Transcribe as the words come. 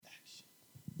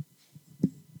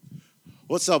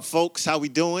What's up, folks? How we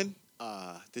doing?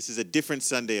 This is a different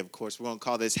Sunday, of course. We're going to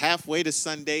call this Halfway to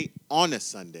Sunday on a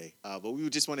Sunday. But we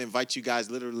just want to invite you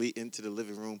guys literally into the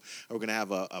living room. We're going to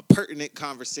have a pertinent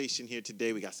conversation here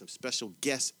today. We got some special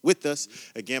guests with us.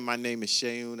 Again, my name is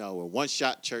Sheun. We're One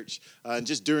Shot Church. And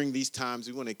just during these times,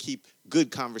 we want to keep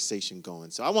good conversation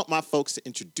going. So I want my folks to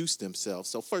introduce themselves.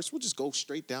 So first, we'll just go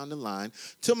straight down the line.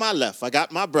 To my left, I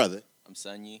got my brother. I'm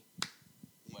Sunny.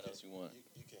 What else you want?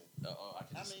 You can. I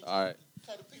can just, all right.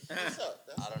 What's up?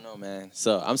 I don't know, man.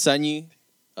 So I'm Sunny.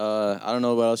 I don't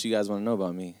know what else you guys want to know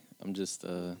about me. I'm just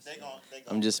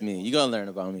I'm just me. You're gonna learn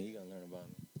about me.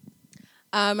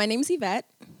 My name's Yvette.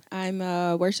 I'm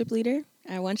a worship leader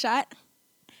at One Shot.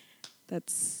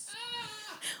 That's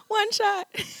One Shot.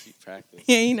 She practiced.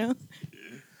 Yeah, you know.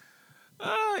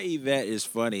 Yvette is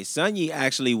funny. Sunny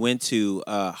actually went to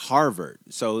Harvard,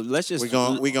 so let's just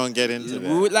We're gonna get into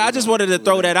that. I just wanted to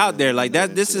throw that out there, like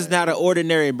that. This is not an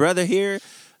ordinary brother here.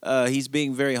 He's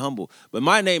being very humble. But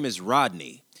my name is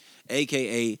Rodney,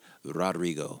 aka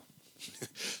Rodrigo.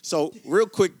 So real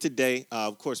quick today,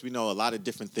 of course, we know a lot of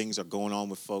different things are going on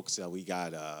with folks. We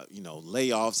got,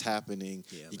 layoffs happening.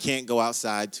 Yeah, you can't go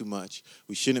outside too much.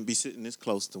 We shouldn't be sitting this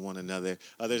close to one another.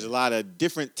 There's a lot of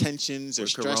different tensions or We're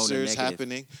stressors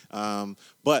happening.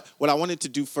 But what I wanted to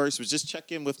do first was just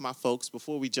check in with my folks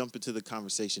before we jump into the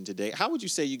conversation today. How would you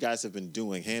say you guys have been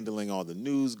doing, handling all the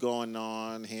news going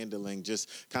on, handling just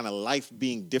kind of life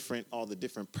being different, all the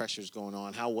different pressures going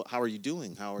on? How are you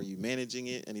doing? How are you managing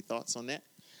it? Any thoughts on that?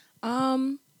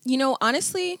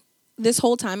 Honestly, this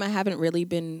whole time I haven't really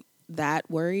been that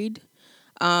worried.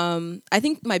 I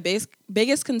think my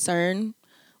biggest concern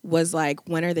was like,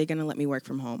 when are they going to let me work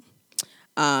from home?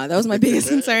 That was my biggest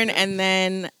concern. And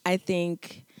then I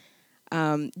think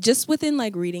just within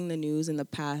like reading the news in the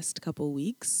past couple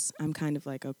weeks, I'm kind of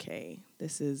like, okay,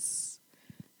 this is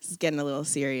getting a little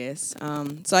serious.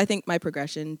 So I think my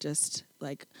progression just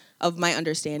like of my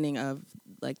understanding of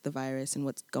like the virus and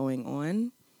what's going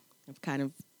on, I've kind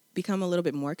of become a little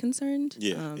bit more concerned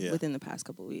within the past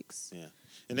couple of weeks. Yeah.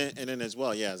 And then as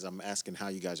well, as I'm asking how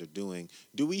you guys are doing,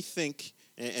 do we think,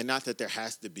 and not that there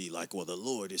has to be like, well, the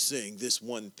Lord is saying this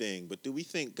one thing, but do we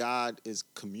think God is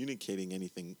communicating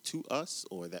anything to us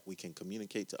or that we can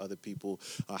communicate to other people?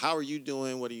 How are you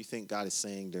doing? What do you think God is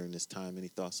saying during this time? Any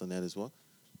thoughts on that as well?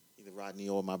 Either Rodney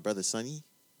or my brother Sunny?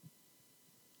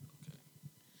 Okay.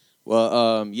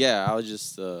 Well,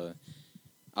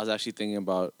 I was actually thinking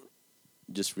about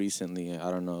just recently, I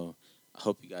don't know, I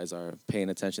hope you guys are paying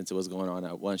attention to what's going on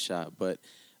at One Shot, but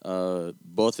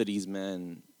both of these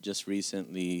men just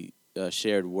recently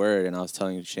shared word, and I was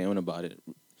telling Sheun about it.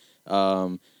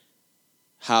 How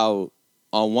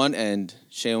on one end,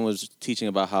 Sheun was teaching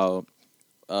about how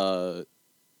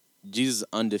Jesus is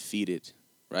undefeated,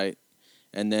 right?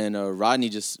 And then Rodney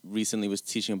just recently was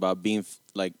teaching about being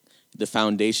like the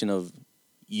foundation of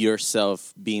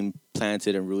yourself being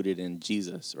planted and rooted in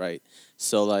Jesus, right?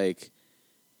 So like,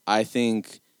 I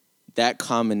think that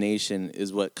combination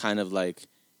is what kind of like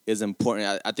is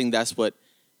important. I think that's what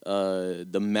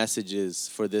the message is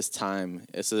for this time.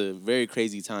 It's a very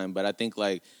crazy time, but I think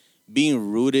like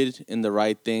being rooted in the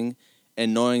right thing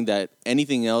and knowing that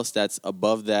anything else that's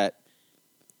above that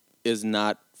is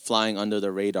not flying under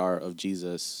the radar of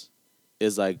Jesus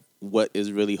is like what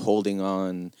is really holding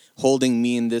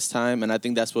me in this time. And I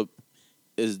think that's what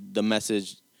is the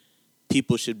message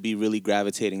people should be really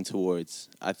gravitating towards.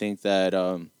 I think that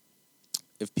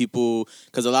if people,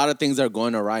 because a lot of things are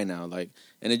going awry now, like,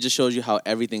 and it just shows you how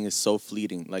everything is so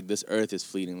fleeting. Like this earth is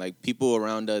fleeting. Like people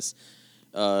around us,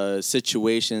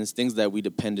 situations, things that we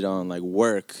depended on, like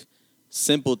work,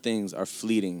 simple things are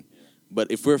fleeting.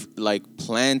 But if we're like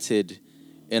planted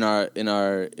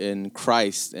in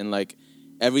Christ and like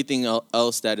everything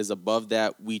else that is above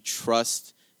that, we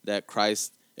trust that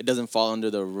Christ, it doesn't fall under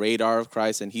the radar of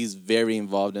Christ, and he's very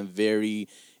involved and very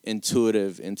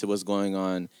intuitive into what's going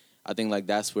on. I think like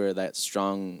that's where that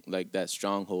stronghold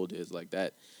is, like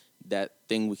that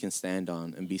thing we can stand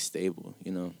on and be stable,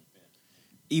 you know.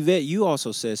 Yvette, you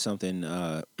also said something.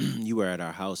 You were at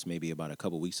our house maybe about a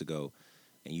couple weeks ago,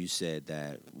 and you said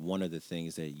that one of the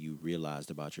things that you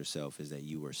realized about yourself is that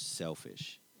you were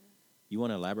selfish. You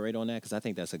want to elaborate on that? Because I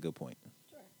think that's a good point.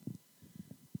 Sure.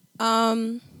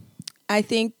 I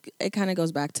think it kind of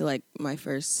goes back to like my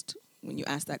first, when you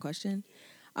asked that question.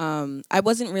 I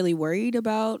wasn't really worried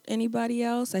about anybody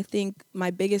else. I think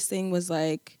my biggest thing was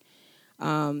like,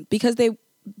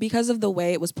 because of the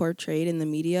way it was portrayed in the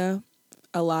media,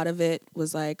 a lot of it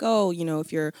was like, oh, you know,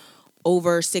 if you're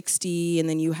over 60 and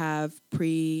then you have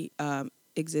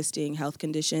existing health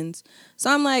conditions. So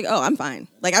I'm like, oh, I'm fine.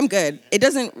 Like, I'm good. It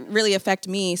doesn't really affect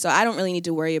me, so I don't really need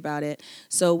to worry about it.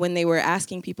 So when they were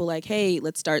asking people like, hey,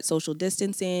 let's start social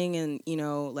distancing and,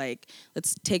 like,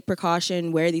 let's take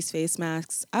precaution, wear these face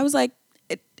masks, I was like,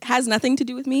 it has nothing to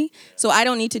do with me, so I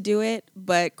don't need to do it,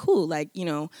 but cool, like,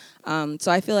 so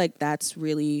I feel like that's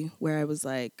really where I was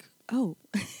like, oh.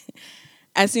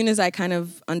 As soon as I kind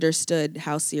of understood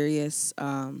how serious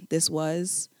this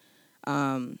was,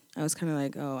 I was kind of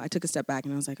like, oh, I took a step back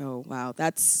and I was like, oh, wow,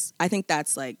 I think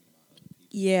that's like,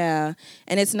 yeah.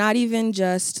 And it's not even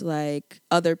just like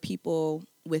other people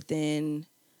within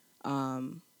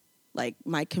like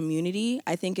my community.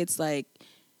 I think it's like,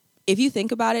 if you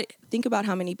think about it, think about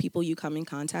how many people you come in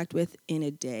contact with in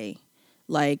a day.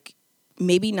 Like,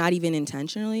 maybe not even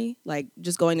intentionally, like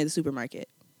just going to the supermarket.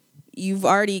 You've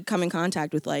already come in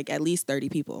contact with like at least 30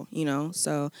 people,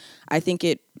 So I think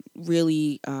it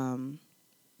really,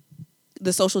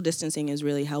 the social distancing is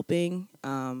really helping.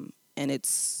 And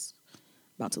it's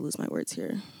about to lose my words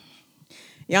here.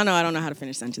 Y'all know I don't know how to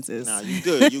finish sentences. Nah, you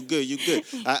good. You good.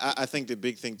 I think the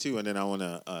big thing too, and then I want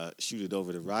to shoot it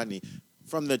over to Rodney.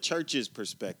 From the church's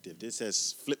perspective, this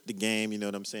has flipped the game. You know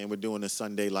what I'm saying? We're doing a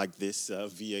Sunday like this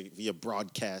via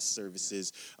broadcast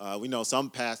services. We know some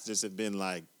pastors have been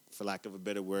like, for lack of a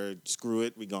better word, screw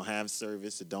it, we're going to have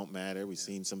service, it don't matter. We've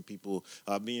seen some people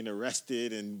being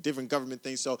arrested and different government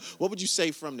things. So what would you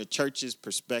say from the church's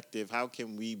perspective? How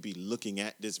can we be looking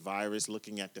at this virus,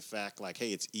 looking at the fact like,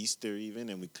 hey, it's Easter even,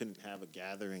 and we couldn't have a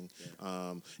gathering?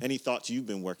 Any thoughts you've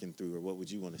been working through, or what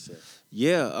would you want to say?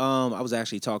 Yeah, I was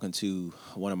actually talking to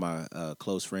one of my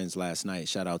close friends last night.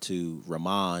 Shout out to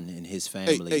Rahman and his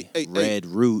family, Red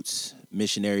Roots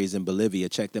Missionaries in Bolivia.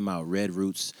 Check them out,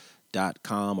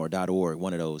 redroots.com or .org,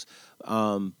 one of those.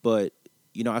 But,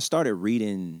 I started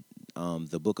reading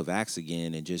the book of Acts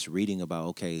again and just reading about,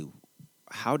 okay,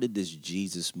 how did this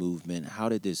Jesus movement, how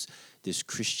did this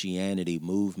Christianity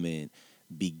movement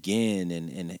begin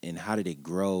and how did it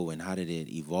grow and how did it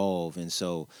evolve? And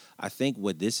so I think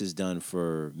what this has done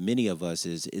for many of us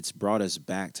is it's brought us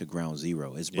back to ground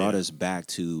zero. It's brought us back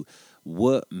to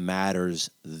what matters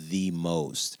the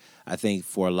most. I think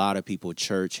for a lot of people,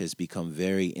 church has become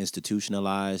very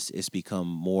institutionalized. It's become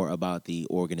more about the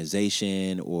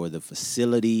organization or the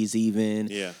facilities even,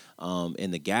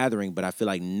 in the gathering. But I feel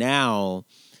like now,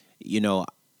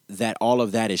 that all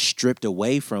of that is stripped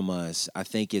away from us. I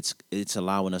think it's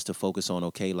allowing us to focus on,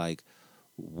 okay, like,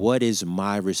 what is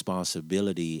my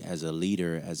responsibility as a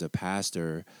leader, as a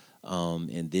pastor,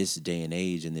 in this day and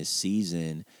age, in this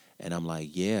season? And I'm like,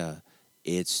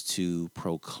 it's to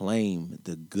proclaim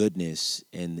the goodness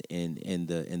and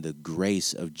the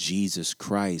grace of Jesus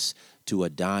Christ to a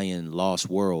dying, lost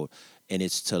world. And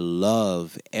it's to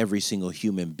love every single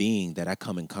human being that I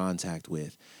come in contact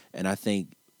with. And I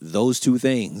think those two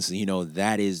things,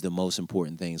 that is the most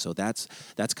important thing. So that's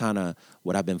kind of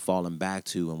what I've been falling back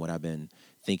to and what I've been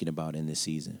thinking about in this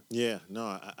season. Yeah,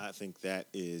 no, I think that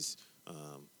is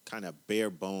kind of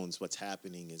bare bones. What's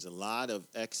happening is a lot of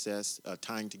excess,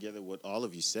 tying together what all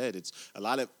of you said. It's a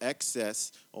lot of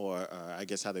excess, or I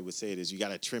guess how they would say it is, you got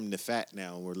to trim the fat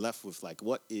now, and we're left with like,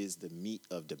 what is the meat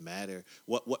of the matter?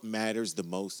 What matters the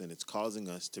most? And it's causing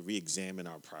us to re-examine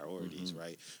our priorities,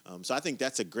 right? So I think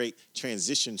that's a great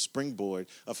transition springboard.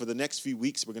 For the next few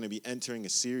weeks, we're going to be entering a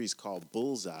series called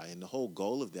Bullseye, and the whole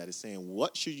goal of that is saying,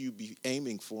 what should you be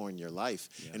aiming for in your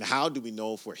life, and how do we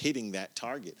know if we're hitting that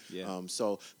target?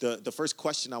 So the first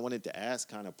question I wanted to ask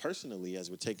kind of personally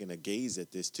as we're taking a gaze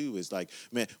at this too is like,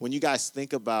 man, when you guys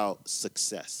think about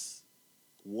success,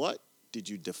 what did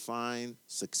you define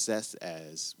success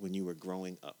as when you were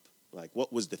growing up? Like,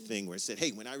 what was the thing where it said,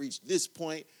 hey, when I reach this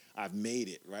point, I've made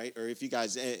it, right? Or if you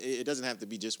guys, it doesn't have to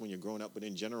be just when you're growing up, but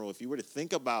in general, if you were to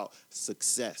think about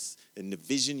success and the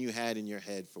vision you had in your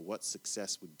head for what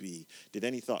success would be, did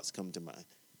any thoughts come to mind?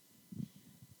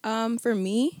 For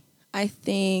me, I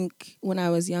think when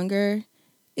I was younger,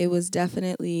 it was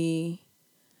definitely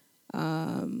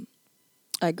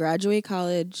I graduate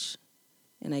college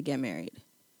and I get married,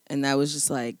 and that was just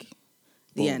like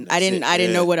the end. I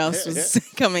didn't know what else was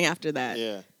coming after that.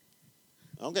 Yeah.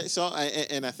 Okay, so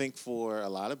and I think for a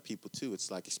lot of people too,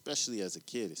 it's like, especially as a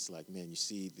kid, it's like, man, you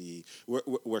see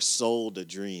we're sold a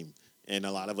dream. And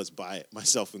a lot of us buy it,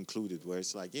 myself included, where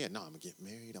it's like, I'm going to get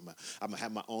married. I'm going to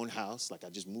have my own house. Like, I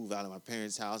just moved out of my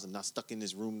parents' house. I'm not stuck in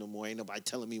this room no more. Ain't nobody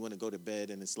telling me when to go to bed.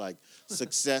 And it's like,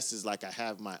 success is like I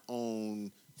have my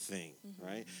own thing,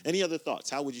 right? Any other thoughts?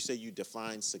 How would you say you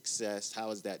define success? How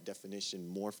has that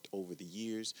definition morphed over the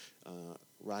years?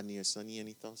 Rodney or Sonny,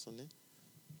 any thoughts on that?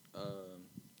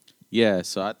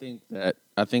 So I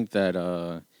think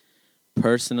that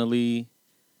personally,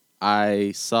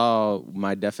 I saw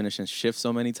my definition shift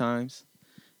so many times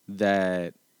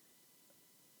that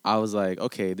I was like,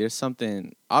 okay, there's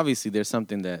something. Obviously, there's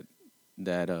something that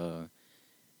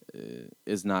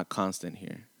is not constant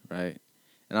here, right?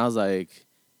 And I was like,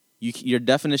 your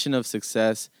definition of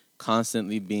success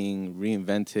constantly being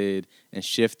reinvented and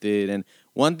shifted. And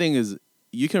one thing is,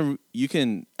 you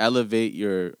can elevate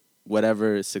your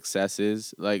whatever success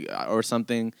is, like, or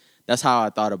something. That's how I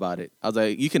thought about it. I was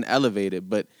like, you can elevate it,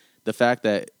 but the fact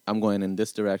that I'm going in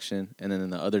this direction and then in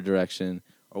the other direction,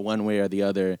 or one way or the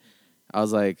other, I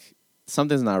was like,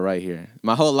 something's not right here.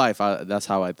 My whole life, that's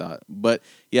how I thought. But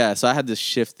yeah, so I had this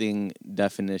shifting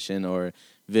definition or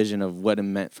vision of what it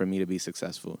meant for me to be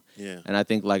successful. Yeah. And I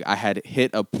think like I had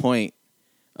hit a point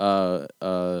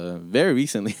very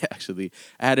recently, actually.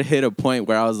 I had to hit a point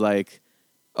where I was like,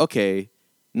 okay,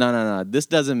 no, this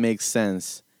doesn't make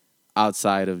sense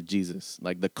outside of Jesus,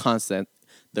 like the context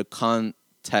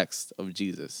of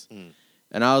Jesus.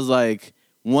 And I was like,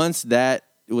 once that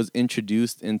was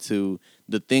introduced into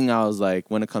the thing, I was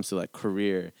like, when it comes to like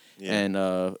career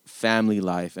and family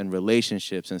life and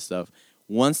relationships and stuff,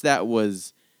 once that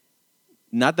was,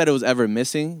 not that it was ever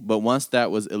missing, but once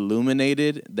that was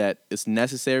illuminated that it's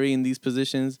necessary in these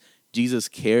positions, Jesus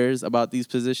cares about these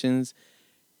positions,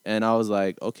 and I was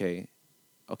like, okay,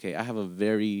 I have a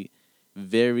very,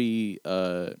 very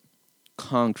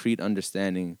concrete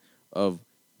understanding of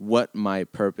what my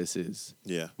purpose is.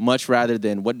 Yeah. Much rather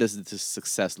than what does the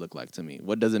success look like to me?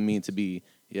 What does it mean to be,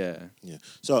 Yeah.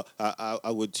 So I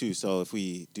would too. So if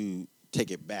we do take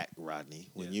it back, Rodney,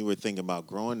 when you were thinking about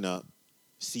growing up,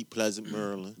 Seat Pleasant,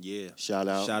 Maryland. Yeah. Shout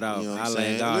out. Shout out. You know what I'm Highland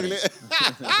saying? Look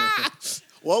at Gardens. that.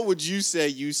 What would you say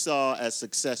you saw as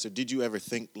success, or did you ever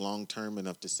think long term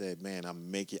enough to say, man, I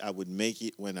would make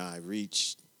it when I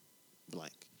reach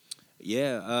blank?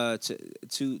 Yeah,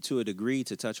 to a degree,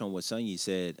 to touch on what Sunyi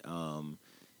said,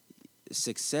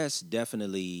 success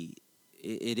definitely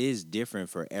it is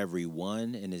different for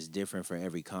everyone, and it's different for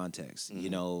every context. You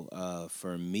know,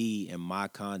 for me in my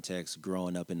context,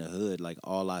 growing up in the hood, like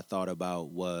all I thought about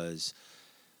was,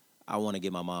 I want to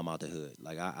get my mom out the hood.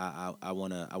 Like I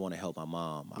want to help my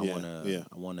mom. I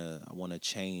want to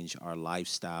change our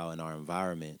lifestyle and our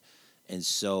environment. And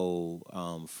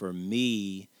so for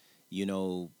me, you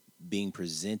know, being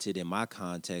presented in my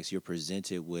context, you're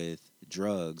presented with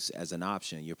drugs as an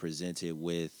option. You're presented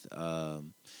with,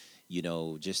 you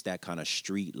know, just that kind of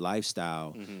street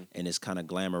lifestyle, and it's kind of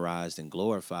glamorized and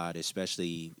glorified,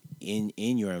 especially in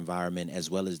your environment, as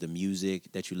well as the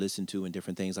music that you listen to and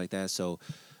different things like that. So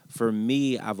for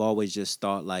me, I've always just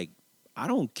thought, like, I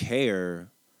don't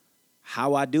care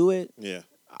how I do it. Yeah.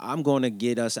 I'm going to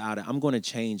get us I'm going to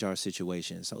change our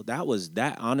situation. So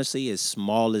that honestly, as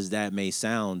small as that may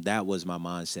sound, that was my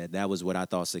mindset. That was what I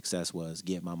thought success was,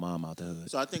 get my mom out the hood.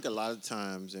 So I think a lot of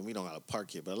times, and we don't got to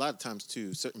park here, but a lot of times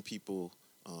too, certain people,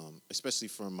 especially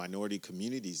from minority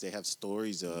communities, they have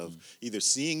stories of either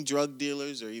seeing drug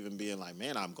dealers or even being like,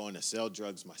 man, I'm going to sell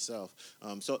drugs myself.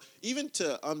 So even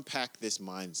to unpack this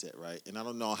mindset, right? And I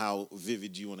don't know how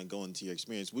vivid you want to go into your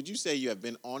experience. Would you say you have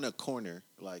been on a corner,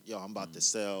 like, yo, I'm about to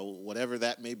sell whatever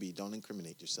that may be? Don't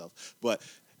incriminate yourself. But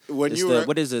when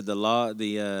what is it? The law,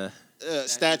 the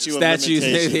statute of Statutes,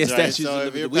 limitations, yeah, right? statutes So of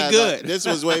if you're limitations. We past, good. this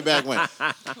was way back when.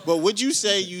 But would you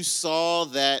say you saw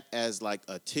that as like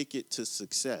a ticket to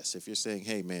success? If you're saying,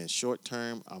 hey, man, short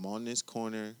term, I'm on this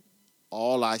corner,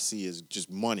 all I see is just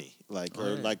money. Like,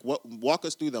 walk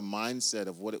us through the mindset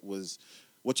of what it was,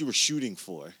 what you were shooting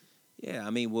for. Yeah, I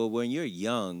mean, well, when you're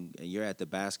young and you're at the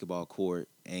basketball court,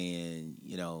 and,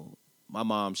 you know, my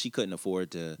mom, she couldn't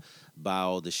afford to buy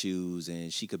all the shoes,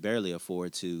 and she could barely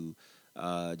afford to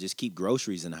just keep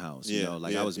groceries in the house. You know,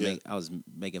 like I was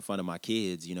making fun of my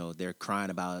kids. You know, they're crying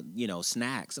about, you know,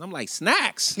 snacks, and I'm like,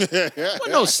 snacks? There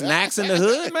wasn't no snacks in the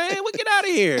hood, man. We get out of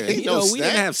here. You know, we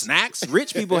didn't have snacks.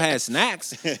 Rich people had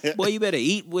snacks. Boy, you better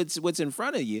eat what's in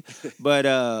front of you. But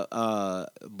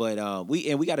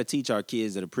we got to teach our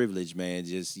kids that are privileged, man.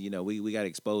 Just, you know, we got to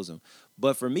expose them.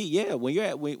 But for me, yeah,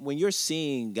 when you're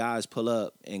seeing guys pull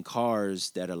up in cars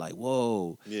that are like,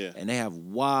 whoa, and they have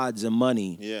wads of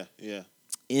money,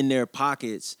 in their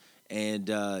pockets, and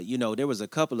you know, there was a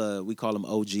couple of, we call them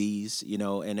OGs, you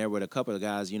know, and there were a couple of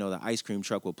guys, you know, the ice cream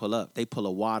truck will pull up, they pull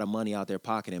a wad of money out their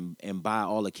pocket and buy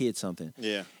all the kids something,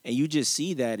 and you just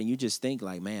see that, and you just think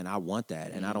like, man, I want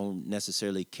that, and I don't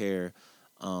necessarily care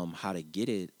how to get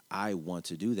it. I want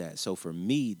to do that. So for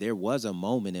me, there was a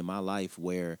moment in my life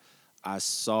where I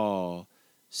saw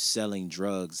selling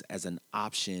drugs as an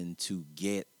option to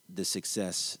get the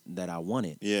success that I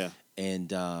wanted.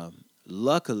 And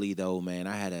luckily, though, man,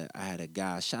 I had a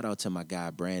guy. Shout out to my guy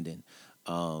Brandon.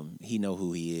 He know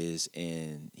who he is,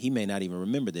 and he may not even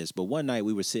remember this. But one night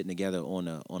we were sitting together on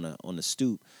the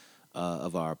stoop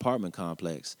of our apartment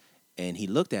complex, and he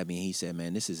looked at me and he said,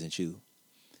 "Man, this isn't you."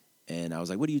 And I was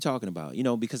like, "What are you talking about?"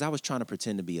 Because I was trying to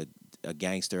pretend to be a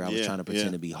gangster. I was trying to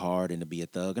pretend to be hard and to be a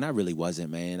thug, and I really wasn't,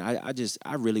 man.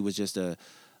 I really was just a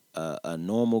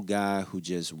normal guy who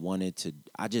just wanted to.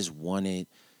 I just wanted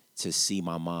to see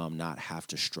my mom not have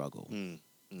to struggle.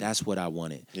 That's what I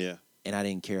wanted. Yeah. And I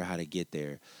didn't care how to get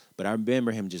there. But I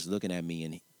remember him just looking at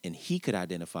me, and he could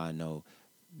identify, no,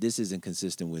 this isn't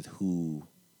consistent with who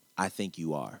I think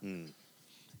you are.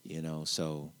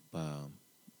 So,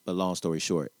 but long story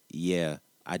short, yeah,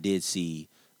 I did see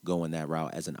going that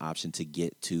route as an option to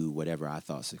get to whatever I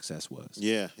thought success was.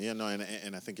 Yeah, no,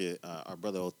 and I think our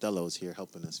brother Othello is here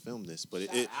helping us film this, but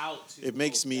it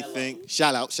makes me think.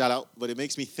 Shout out! But it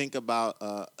makes me think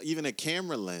about even a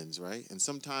camera lens, right? And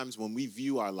sometimes when we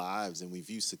view our lives and we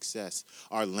view success,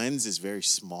 our lens is very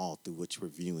small through which we're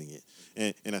viewing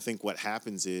it, and I think what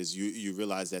happens is you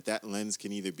realize that lens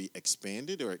can either be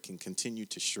expanded or it can continue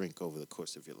to shrink over the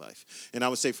course of your life. And I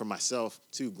would say for myself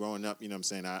too, growing up, I'm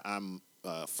saying I'm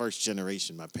first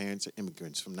generation. My parents are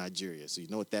immigrants from Nigeria. So you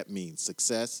know what that means.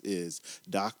 Success is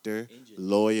doctor,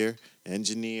 lawyer,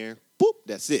 engineer. Boop,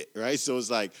 that's it, right? So it's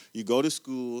like you go to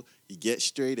school, you get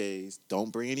straight A's,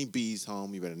 don't bring any B's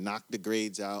home, you better knock the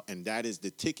grades out, and that is the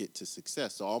ticket to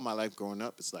success. So all my life growing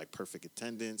up, it's like perfect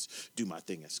attendance, do my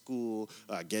thing at school,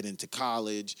 get into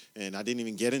college, and I didn't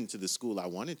even get into the school I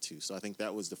wanted to. So I think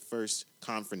that was the first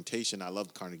confrontation. I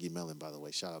loved Carnegie Mellon, by the way.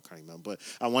 Shout out Carnegie Mellon. But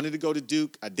I wanted to go to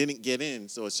Duke. I didn't get in,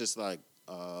 so it's just like,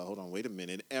 hold on, wait a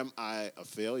minute. Am I a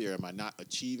failure? Am I not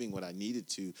achieving what I needed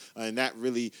to? And that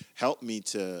really helped me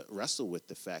to wrestle with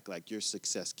the fact, like, your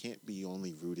success can't be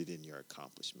only rooted in your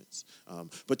accomplishments.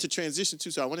 But to transition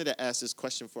to, so I wanted to ask this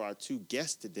question for our two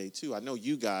guests today, too. I know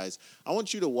you guys, I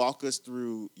want you to walk us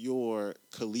through your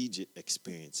collegiate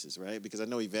experiences, right? Because I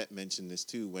know Yvette mentioned this,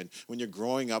 too. When you're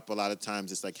growing up, a lot of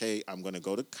times it's like, hey, I'm going to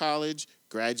go to college,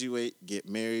 graduate, get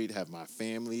married, have my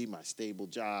family, my stable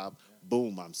job,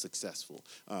 boom, I'm successful.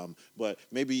 But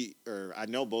maybe, or I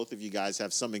know both of you guys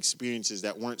have some experiences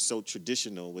that weren't so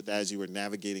traditional with as you were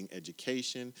navigating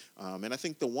education. And I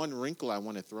think the one wrinkle I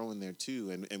want to throw in there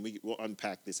too, and we'll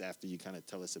unpack this after you kind of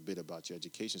tell us a bit about your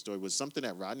education story, was something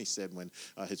that Rodney said when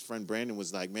his friend Brandon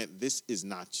was like, man, this is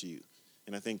not you.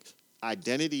 And I think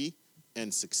identity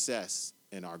and success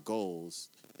and our goals,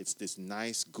 it's this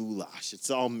nice goulash. It's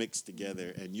all mixed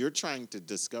together. And you're trying to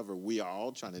discover, we are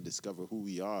all trying to discover who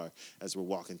we are as we're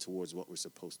walking towards what we're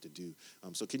supposed to do.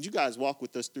 So can you guys walk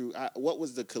with us through, what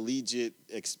was the collegiate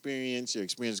experience, your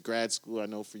experience grad school, I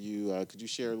know for you. Could you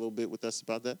share a little bit with us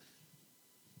about that?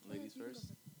 Ladies first?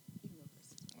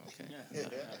 Okay.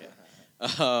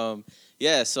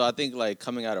 Yeah, so I think like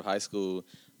coming out of high school,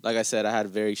 like I said, I had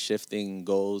very shifting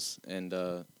goals and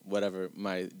whatever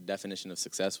my definition of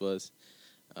success was.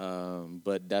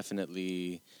 But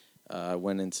definitely I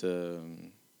went into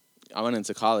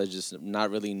college just not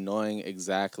really knowing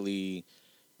exactly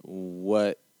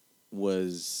what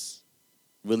was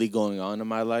really going on in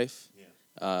my life.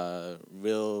 And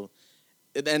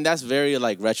that's very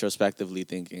like retrospectively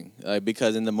thinking,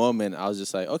 because in the moment I was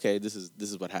just like, okay, this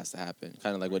is what has to happen.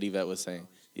 Kind of like what Yvette was saying.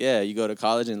 Yeah, you go to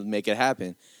college and make it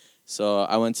happen. So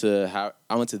I went to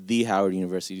the Howard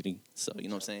University. So you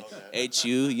know what I'm saying? HU,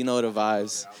 you know the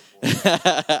vibes.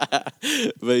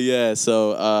 But yeah,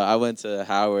 so I went to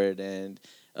Howard, and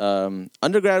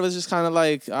undergrad was just kind of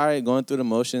like, all right, going through the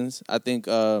motions. I think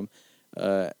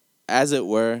as it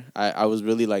were, I was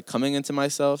really like coming into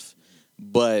myself,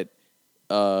 but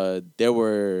there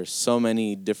were so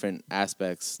many different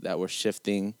aspects that were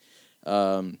shifting,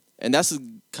 and that's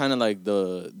kind of like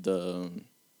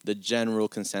the general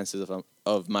consensus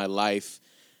of my life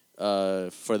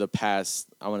for the past,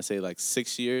 I want to say like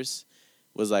 6 years,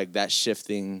 was like that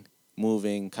shifting,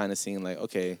 moving, kind of seeing like,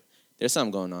 okay, there's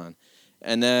something going on.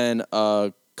 And then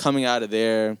coming out of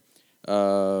there,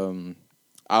 I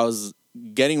was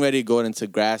getting ready to go into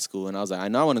grad school, and I was like, I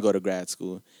know I want to go to grad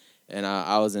school. And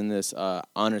I was in this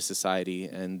honor society,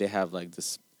 and they have like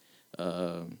this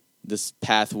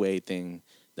pathway thing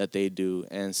that they do.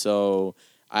 And so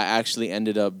I actually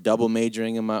ended up double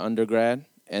majoring in my undergrad,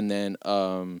 and then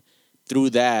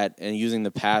through that and using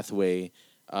the pathway,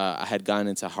 I had gone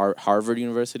into Harvard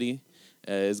University.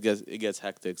 It gets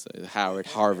hectic. So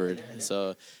Harvard.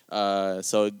 So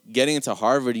getting into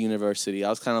Harvard University, I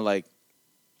was kind of like,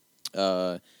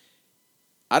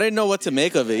 I didn't know what to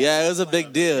make of it. Yeah, it was a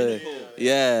big deal.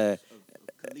 Yeah.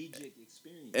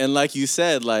 And like you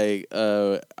said, like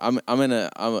I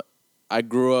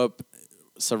grew up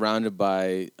surrounded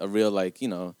by a real, like,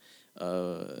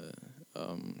 a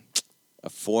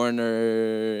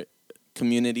foreigner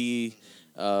community.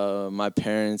 My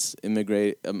parents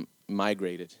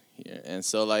migrated here, and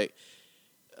so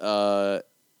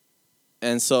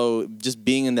and so just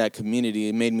being in that community,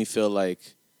 it made me feel like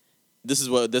this is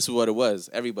what it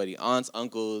was. Everybody, aunts,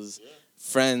 uncles,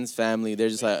 friends, family, they're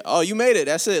just like, oh, you made it.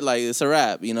 That's it. Like, it's a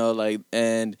wrap,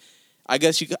 and I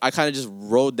guess I kind of just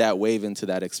rode that wave into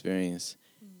that experience.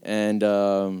 And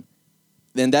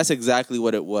then that's exactly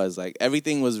what it was. Like,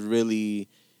 everything was really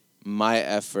my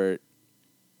effort,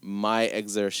 my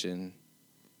exertion,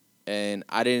 and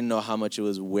I didn't know how much it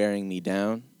was wearing me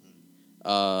down.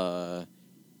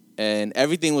 And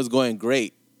everything was going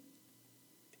great,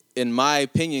 in my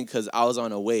opinion, because I was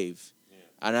on a wave. Yeah.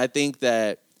 And I think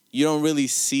that you don't really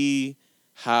see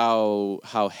how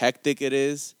hectic it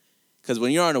is, because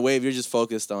when you're on a wave, you're just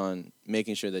focused on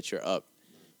making sure that you're up.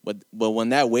 But when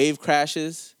that wave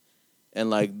crashes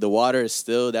and like the water is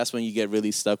still, that's when you get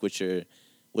really stuck with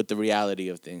the reality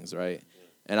of things, right?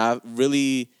 And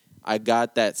I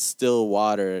got that still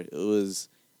water. It was,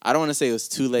 I don't want to say it was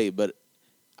too late, but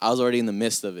I was already in the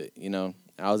midst of it,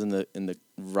 I was in the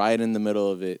right in the middle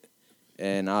of it,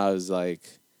 and I was like,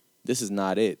 this is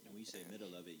not it. And when you say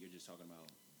middle of it, you're just talking about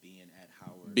being at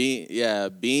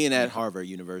Howard. Being at Harvard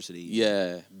University.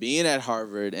 Yeah, being at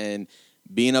Harvard and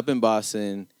being up in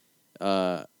Boston.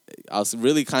 I was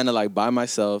really kind of like by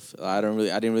myself. I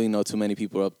didn't really know too many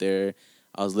people up there.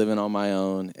 I was living on my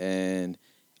own, and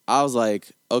I was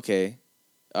like, okay,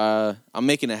 I'm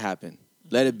making it happen.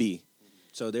 Let it be.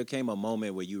 So there came a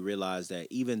moment where you realized that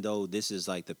even though this is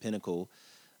like the pinnacle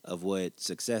of what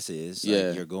success is,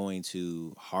 like you're going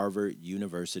to Harvard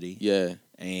University,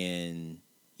 and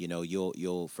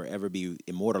you'll forever be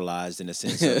immortalized in the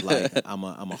sense of like I'm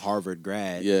a Harvard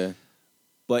grad,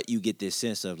 but you get this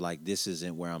sense of like this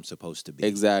isn't where I'm supposed to be.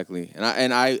 Exactly,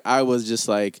 and I was just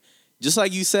like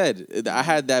you said, I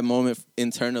had that moment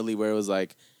internally where it was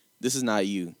like, this is not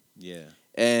you. Yeah.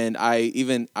 And I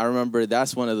remember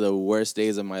that's one of the worst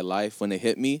days of my life when it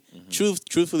hit me. Mm-hmm.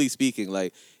 Truthfully speaking,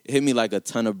 like it hit me like a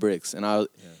ton of bricks, and I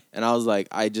was like,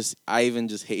 I even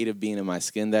just hated being in my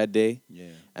skin that day. Yeah.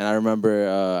 And I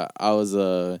remember I was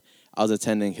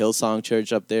attending Hillsong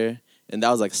Church up there, and that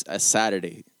was like a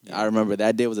Saturday. Yeah. I remember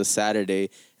that day was a Saturday,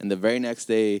 and the very next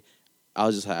day, I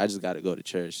was just like, I just got to go to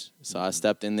church. So I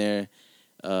stepped in there,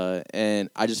 and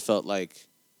I just felt like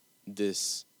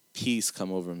this peace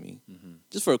come over me,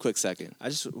 just for a quick second.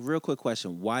 Real quick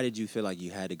question: why did you feel like you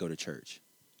had to go to church?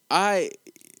 I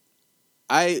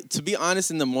to be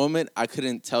honest, in the moment, I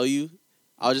couldn't tell you.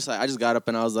 I was just like, I just got up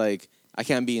and I was like, I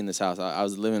can't be in this house. I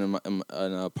was living in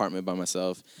an apartment by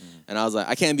myself, and I was like,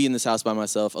 I can't be in this house by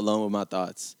myself, alone with my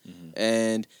thoughts.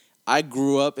 And I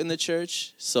grew up in the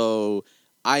church, so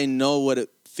I know what it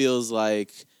feels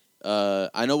like.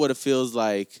 I know what it feels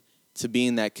like to be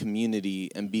in that community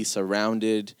and be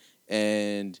surrounded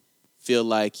and feel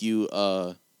like you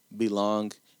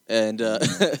belong. And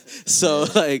so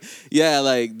like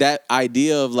that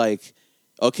idea of like,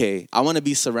 okay, I want to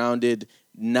be surrounded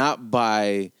not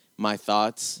by my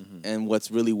thoughts and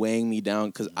what's really weighing me down,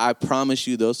 because I promise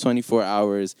you those 24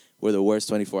 hours were the worst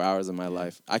 24 hours of my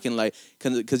life. I can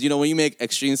because when you make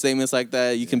extreme statements like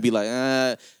that, you can be like,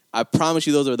 I promise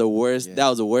you those are the worst. Yeah. That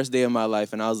was the worst day of my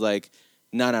life. And I was like,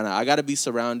 no. I got to be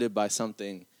surrounded by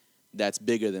something that's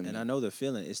bigger than me. And I know the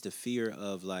feeling. It's the fear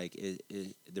of like,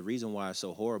 the reason why it's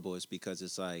so horrible is because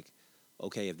it's like,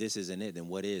 okay, if this isn't it, then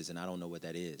what is? And I don't know what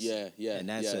that is. Yeah. And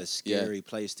that's a scary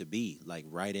place to be, like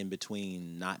right in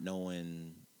between, not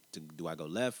knowing, do I go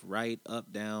left, right,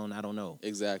 up, down? I don't know.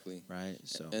 Exactly. Right?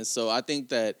 So I think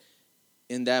that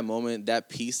in that moment, that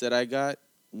peace that I got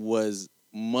was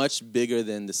much bigger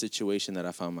than the situation that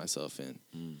I found myself in.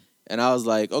 And I was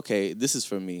like, okay, this is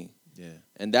for me. Yeah.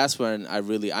 And that's when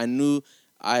I knew.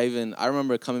 I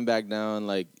remember coming back down,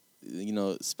 like,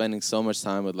 spending so much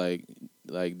time with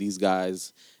like these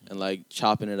guys and like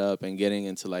chopping it up and getting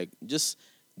into like just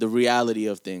the reality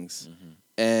of things.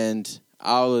 And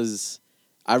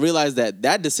I realized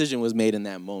that decision was made in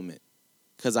that moment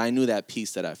because I knew that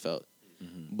peace that I felt.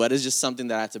 But it's just something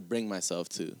that I had to bring myself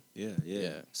to. Yeah.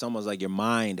 It's almost like your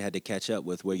mind had to catch up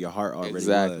with where your heart already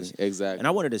was. Exactly. And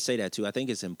I wanted to say that too. I think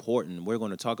it's important. We're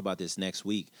going to talk about this next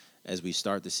week as we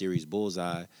start the series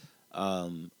Bullseye.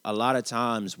 A lot of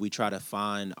times we try to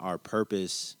find our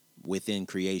purpose within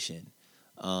creation,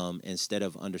 instead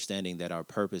of understanding that our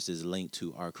purpose is linked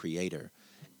to our Creator.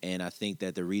 And I think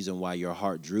that the reason why your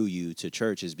heart drew you to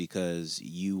church is because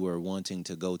you were wanting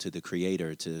to go to the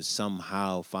Creator to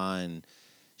somehow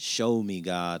show me,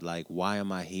 God, like, why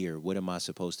am I here? What am I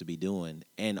supposed to be doing?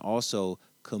 And also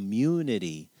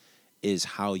community is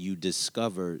how you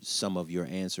discover some of your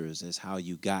answers, is how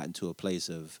you got into a place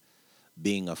of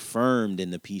being affirmed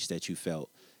in the peace that you felt,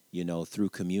 through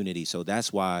community. So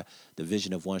that's why the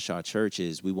vision of One Shot Church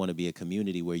is we want to be a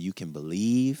community where you can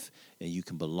believe and you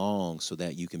can belong so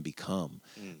that you can become.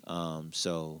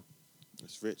 So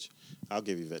it's rich. I'll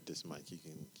give Yvette this mic. You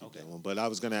can keep that one. But I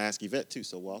was going to ask Yvette, too.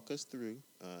 So walk us through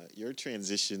your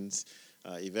transitions.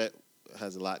 Yvette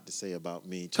has a lot to say about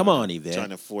me. Come on, Yvette.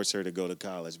 Trying to force her to go to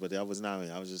college. But that was not me.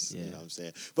 I was just, you know what I'm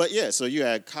saying. But, yeah, so you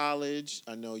had college.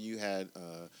 I know you had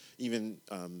even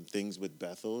things with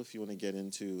Bethel, if you want to get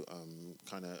into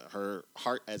kind of her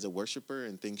heart as a worshiper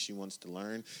and things she wants to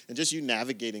learn. And just you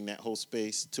navigating that whole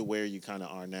space to where you kind of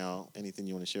are now. Anything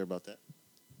you want to share about that?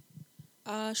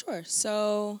 Sure.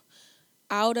 So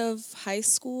out of high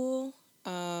school,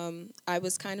 I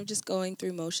was kind of just going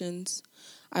through motions.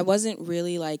 I wasn't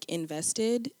really like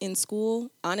invested in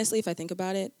school. Honestly, if I think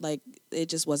about it, like it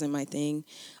just wasn't my thing.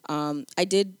 I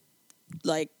did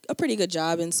like a pretty good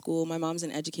job in school. My mom's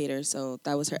an educator, so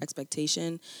that was her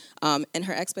expectation. And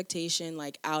her expectation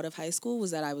like out of high school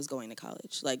was that I was going to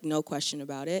college, like no question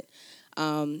about it.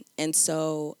 And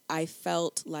so I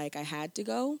felt like I had to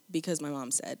go because my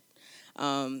mom said.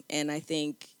 And I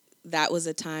think that was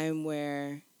a time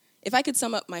where if I could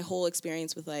sum up my whole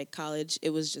experience with like college, it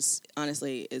was just,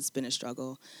 honestly, it's been a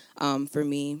struggle for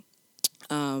me.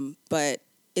 But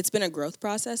it's been a growth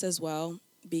process as well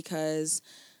because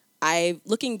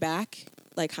looking back,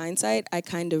 like hindsight, I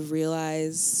kind of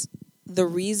realized the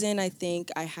reason I think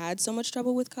I had so much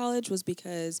trouble with college was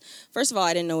because, first of all,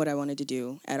 I didn't know what I wanted to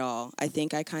do at all. I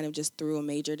think I kind of just threw a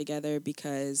major together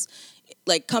because,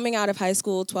 like, coming out of high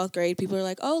school, 12th grade, people are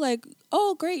like,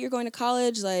 oh, great, you're going to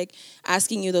college, like,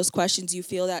 asking you those questions. You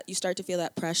start to feel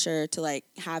that pressure to, like,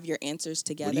 have your answers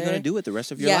together. What are you going to do with the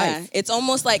rest of your life? Yeah, it's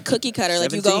almost like cookie cutter.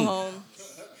 17. Like, you go home.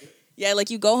 Yeah,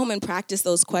 like you go home and practice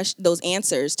those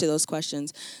answers to those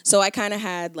questions. So I kind of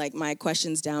had like my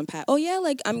questions down pat. Oh yeah,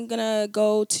 like I'm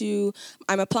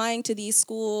applying to these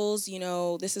schools.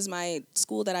 This is my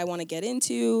school that I want to get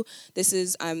into.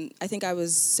 I think I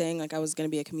was saying like I was going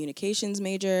to be a communications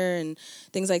major and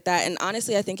things like that. And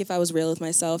honestly, I think if I was real with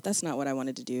myself, that's not what I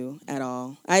wanted to do at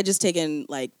all. I had just taken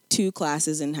like 2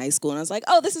 classes in high school and I was like,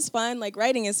 oh, this is fun. Like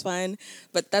writing is fun,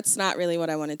 but that's not really what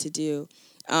I wanted to do.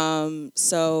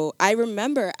 So I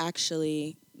remember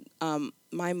actually,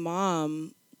 my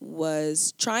mom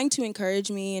was trying to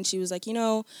encourage me and she was like,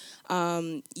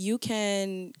 you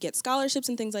can get scholarships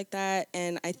and things like that.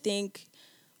 And I think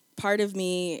part of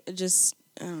me just,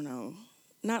 I don't know,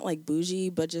 not like bougie,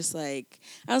 but just like,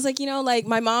 I was like, like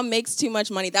my mom makes too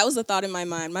much money. That was the thought in my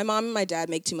mind. My mom and my dad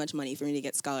make too much money for me to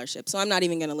get scholarships. So I'm not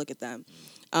even going to look at them.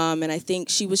 And I think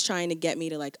she was trying to get me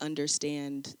to like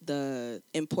understand the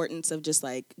importance of just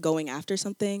like going after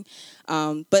something.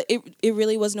 But it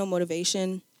really was no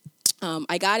motivation.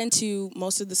 I got into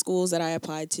most of the schools that I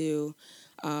applied to.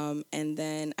 And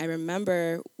then I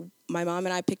remember my mom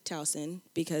and I picked Towson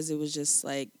because it was just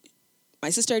like, my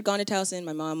sister had gone to Towson.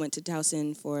 My mom went to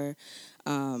Towson for,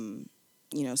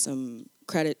 some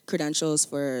credentials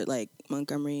for like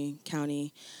Montgomery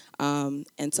County.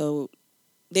 And so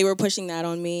they were pushing that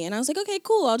on me. And I was like, okay,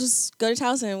 cool. I'll just go to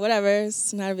Towson, whatever.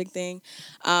 It's not a big thing.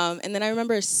 And then I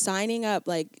remember signing up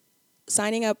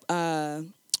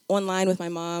online with my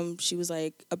mom. She was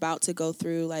like about to go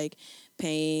through like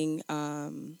paying, I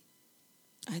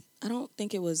don't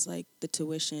think it was like the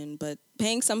tuition, but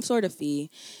paying some sort of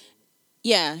fee.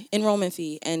 Yeah, enrollment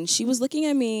fee. And she was looking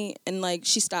at me and like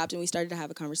she stopped and we started to have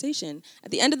a conversation.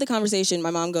 At the end of the conversation, my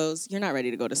mom goes, "You're not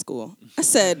ready to go to school." I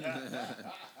said,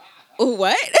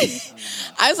 "What?"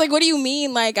 I was like, "What do you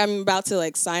mean? Like I'm about to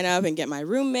like sign up and get my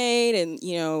roommate?"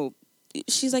 And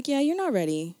she's like, "Yeah, you're not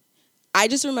ready." I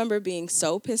just remember being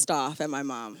so pissed off at my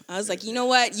mom. I was like, "You know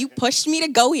what? You pushed me to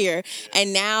go here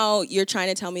and now you're trying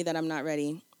to tell me that I'm not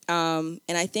ready." And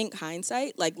I think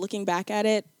hindsight, like looking back at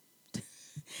it,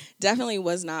 definitely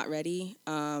was not ready.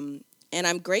 And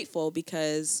I'm grateful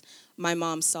because my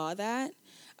mom saw that.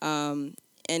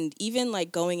 And even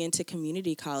like going into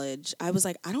community college, I was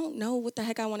like, I don't know what the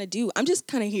heck I want to do. I'm just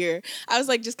kind of here. I was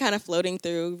like just kind of floating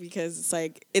through because it's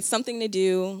like, it's something to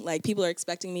do. Like people are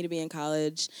expecting me to be in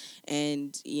college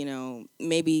and,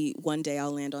 maybe one day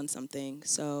I'll land on something.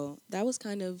 So that was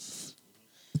kind of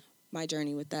my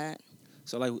journey with that.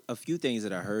 So like a few things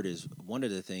that I heard is one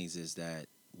of the things is that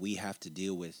we have to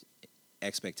deal with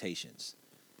expectations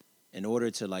in order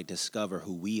to like discover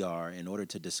who we are, in order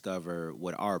to discover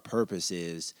what our purpose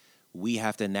is. We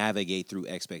have to navigate through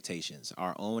expectations,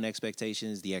 our own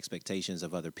expectations, the expectations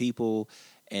of other people.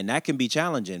 And that can be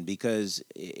challenging because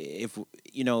if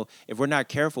we're not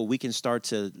careful, we can start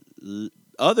to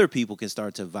other people can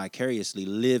start to vicariously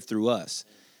live through us.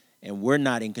 And we're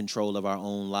not in control of our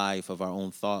own life, of our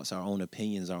own thoughts, our own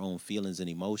opinions, our own feelings and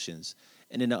emotions.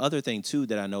 And then the other thing, too,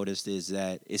 that I noticed is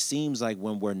that it seems like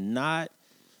when we're not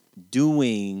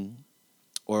doing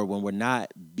or when we're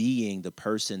not being the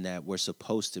person that we're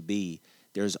supposed to be,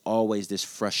 there's always this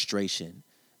frustration.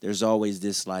 There's always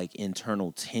this like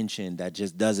internal tension that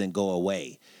just doesn't go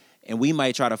away. And we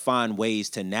might try to find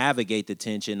ways to navigate the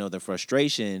tension or the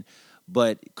frustration,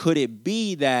 but could it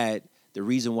be that the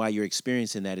reason why you're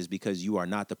experiencing that is because you are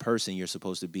not the person you're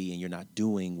supposed to be and you're not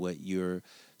doing what you're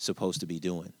supposed to be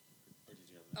doing?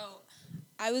 Oh,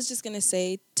 I was just going to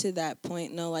say to that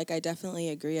point, no, like I definitely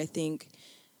agree. I think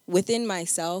within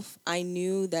myself, I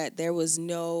knew that there was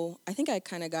no, I think I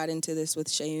kind of got into this with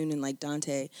Shayun and like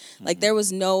Dante. Like there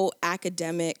was no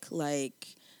academic,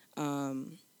 like,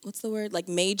 what's the word? Like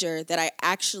major that I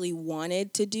actually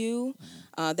wanted to do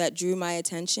that drew my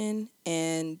attention.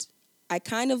 And I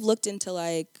kind of looked into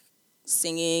like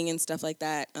singing and stuff like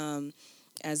that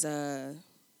as a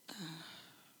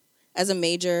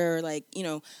major or like, you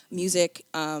know, music.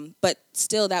 But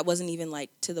still that wasn't even like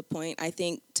to the point. I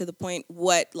think to the point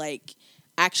what like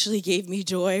actually gave me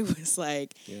joy was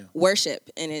like worship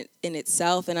in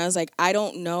itself. And I was like, I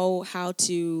don't know how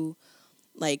to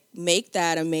like make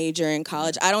that a major in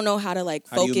college. I don't know how to like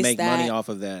focus that. How do you make money off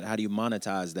of that? How do you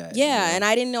monetize that? Yeah, you know? and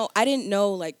I didn't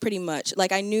know like pretty much.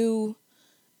 Like I knew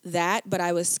that, but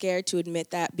I was scared to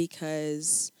admit that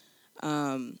because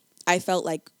I felt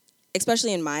like,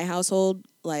 especially in my household,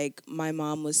 like my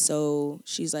mom was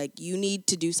she's like, you need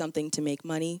to do something to make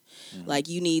money. Like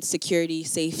you need security,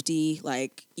 safety,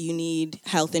 like you need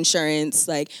health insurance,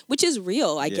 like, which is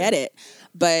real. I get it.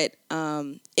 But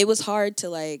it was hard to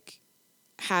like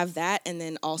have that. And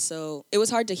then also it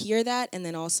was hard to hear that. And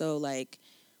then also like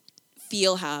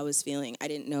feel how I was feeling. I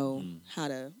didn't know how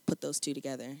to put those two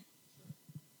together.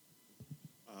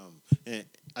 And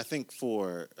I think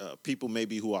for people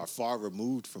maybe who are far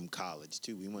removed from college,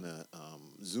 too, we want to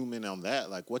zoom in on that.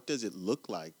 Like, what does it look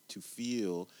like to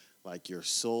feel like your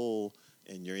soul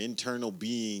and your internal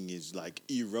being is like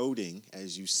eroding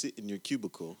as you sit in your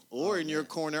cubicle or in your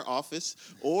corner office,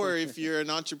 or if you're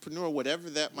an entrepreneur, whatever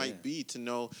that might be, to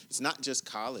know it's not just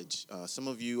college. Some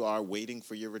of you are waiting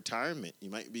for your retirement.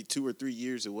 You might be 2 or 3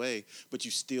 years away, but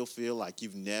you still feel like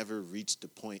you've never reached the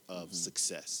point of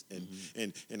success.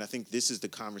 And I think this is the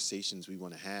conversations we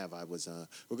want to have. We're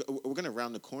going to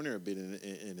round the corner a bit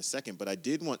in a second, but I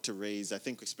did want to raise, I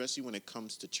think, especially when it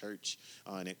comes to church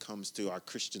and it comes to our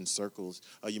Christian circles.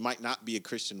 You might not be a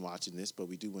Christian watching this, but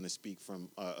we do want to speak from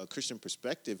a Christian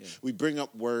perspective. Yeah. We bring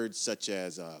up words such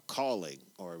as calling,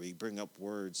 or we bring up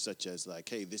words such as like,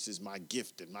 hey, this is my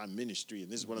gift and my ministry,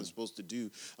 and this is what I'm supposed to do.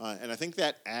 And I think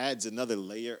that adds another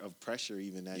layer of pressure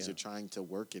even as you're trying to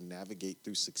work and navigate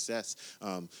through success.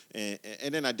 And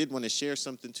then I did want to share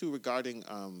something, too, regarding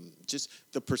just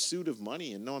the pursuit of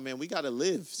money and knowing, man, we got to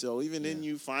live. So even in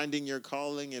you finding your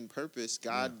calling and purpose,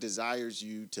 God desires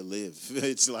you to live.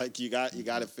 It's like you got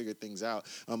to figure things out.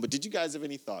 But did you guys have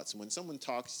any thoughts when someone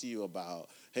talks to you about,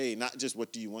 hey, not just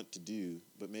what do you want to do,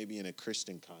 but maybe in a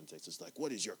Christian context, it's like,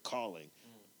 what is your calling?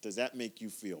 Does that make you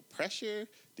feel pressure?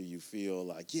 Do you feel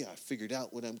like, yeah, I figured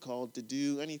out what I'm called to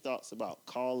do? Any thoughts about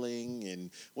calling?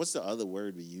 And what's the other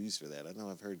word we use for that? I know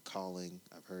I've heard calling.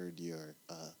 I've heard your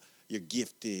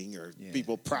gifting, or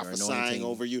people prophesying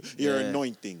over you. Your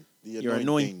anointing. Your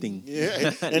anointing.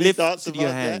 Yeah. Any thoughts about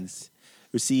your hands. That?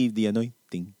 Receive the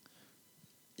anointing.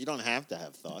 You don't have to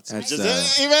have thoughts. That's,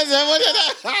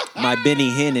 my Benny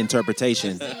Hinn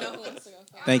interpretation.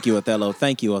 Thank you, Othello.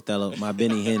 Thank you, Othello. My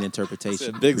Benny Hinn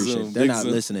interpretation. Big zoom. They're not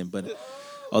listening, but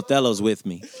Othello's with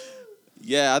me.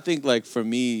 Yeah, I think like for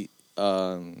me,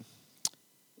 you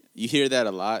hear that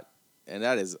a lot, and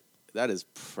that is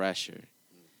pressure.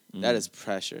 That is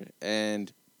pressure,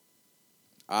 and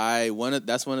that's one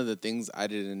of the things I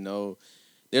didn't know.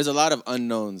 There's a lot of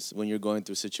unknowns when you're going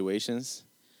through situations.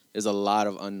 There's a lot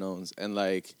of unknowns. And,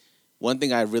 like, one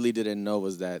thing I really didn't know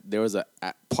was that there was a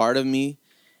part of me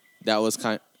that was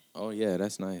oh, yeah,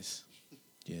 that's nice.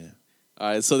 Yeah. All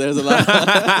right, so there's a lot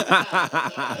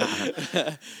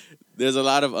there's a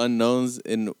lot of unknowns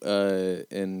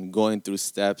in going through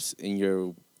steps in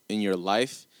your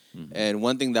life. Mm-hmm. And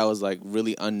one thing that was, like,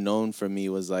 really unknown for me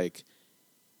was, like,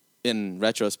 in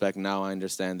retrospect, now I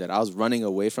understand that I was running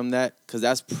away from that because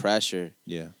that's pressure.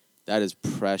 Yeah. That is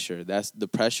pressure. That's the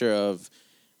pressure of,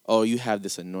 oh, you have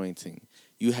this anointing.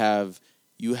 You have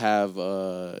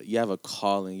a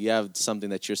calling. You have something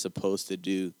that you're supposed to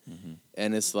do. Mm-hmm.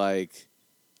 And it's like,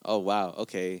 oh, wow,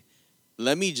 okay.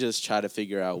 Let me just try to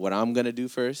figure out what I'm going to do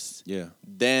first. Yeah.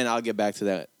 Then I'll get back to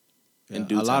that in Yeah,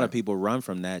 due a lot of time. people run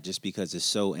from that just because it's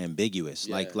so ambiguous.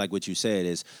 Yeah. Like what you said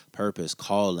is purpose,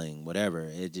 calling, whatever.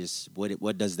 It just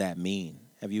what does that mean?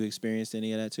 Have you experienced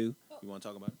any of that too? You want to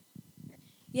talk about it?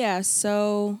 Yeah,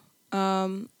 so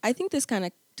I think this kind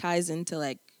of ties into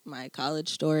like my college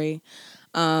story.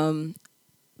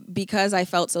 Because I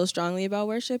felt so strongly about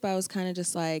worship, I was kind of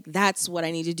just like, that's what I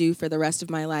need to do for the rest of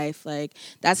my life. Like,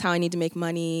 that's how I need to make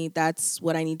money. That's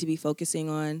what I need to be focusing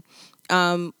on.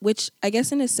 Which I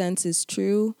guess in a sense is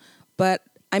true. But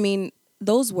I mean,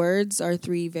 those words are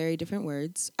three very different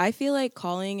words. I feel like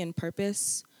calling and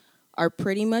purpose are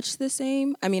pretty much the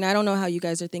same. I mean, I don't know how you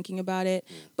guys are thinking about it,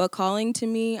 but calling to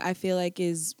me, I feel like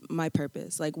is my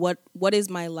purpose. Like, what is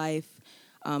my life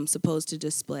supposed to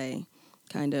display,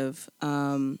 kind of.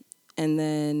 And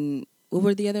then what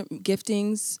were the other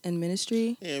giftings and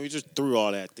ministry? Yeah, we just threw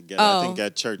all that together. I think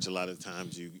at church a lot of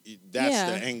times that's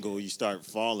Yeah. the angle you start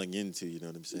falling into. You know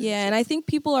what I'm saying? Yeah, So- and I think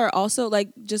people are also like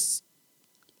just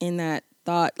in that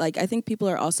thought. Like, I think people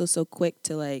are also so quick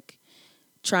to like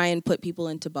try and put people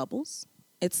into bubbles.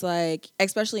 It's like,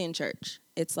 especially in church,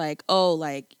 it's like, oh,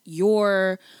 like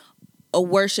you're a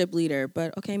worship leader,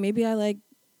 but okay, maybe I like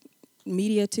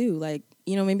media too. Like,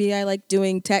 you know, maybe I like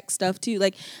doing tech stuff too.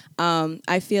 Like,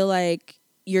 I feel like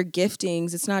your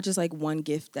giftings, it's not just like one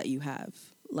gift that you have.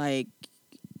 Like,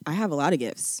 I have a lot of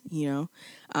gifts, you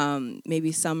know.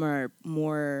 Maybe some are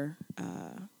more,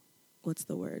 what's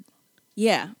the word?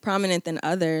 Yeah, prominent than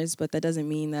others, but that doesn't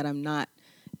mean that I'm not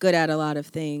good at a lot of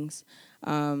things.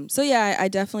 So yeah, I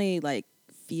definitely like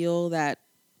feel that.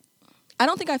 I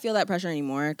don't think I feel that pressure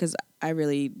anymore because I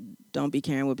really don't be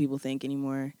caring what people think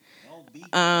anymore.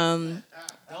 But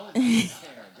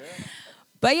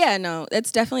yeah, no,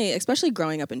 it's definitely, especially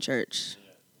growing up in church.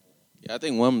 Yeah, I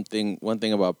think one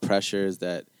thing about pressure is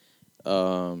that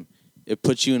it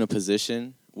puts you in a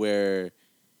position where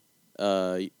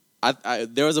there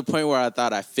was a point where I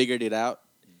thought I figured it out,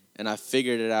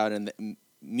 and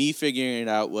me figuring it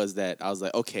out was that I was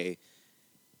like, okay,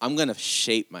 I'm gonna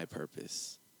shape my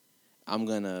purpose. I'm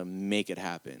gonna make it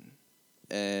happen,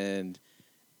 and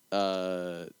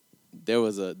there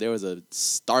was a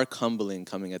stark humbling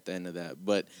coming at the end of that.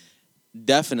 But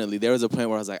definitely, there was a point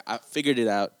where I was like, I figured it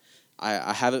out.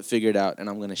 I have it figured out, and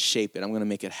I'm gonna shape it. I'm gonna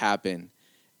make it happen,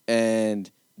 and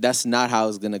that's not how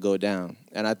it's gonna go down.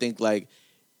 And I think like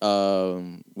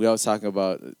we always talking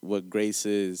about what grace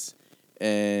is,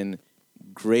 and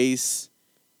grace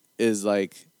is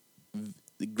like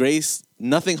grace.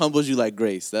 Nothing humbles you like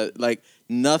grace. That like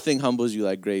nothing humbles you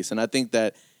like grace. And I think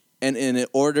that, and in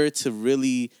order to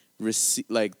really receive,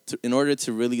 in order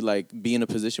to really like be in a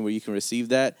position where you can receive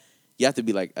that, you have to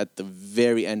be like at the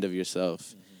very end of yourself.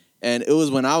 Mm-hmm. And it was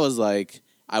when I was like,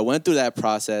 I went through that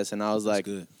process, and I was like,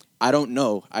 good. I don't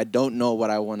know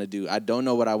what I want to do. I don't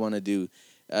know what I want to do.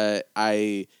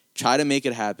 I try to make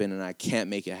it happen, and I can't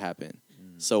make it happen.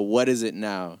 So what is it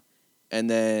now? And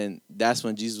then that's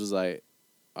when Jesus was like,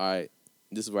 all right,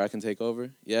 this is where I can take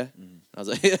over? Yeah? Mm-hmm. I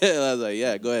was like,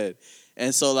 yeah, go ahead.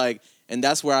 And so like, and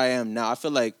that's where I am now. I feel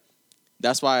like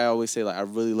that's why I always say like I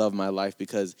really love my life,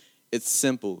 because it's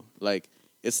simple. Like,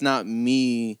 it's not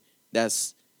me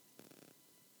that's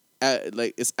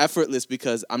like, it's effortless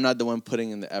because I'm not the one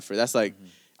putting in the effort. That's like,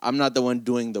 I'm not the one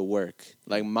doing the work.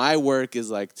 Like, my work is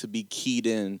like to be keyed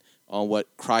in on what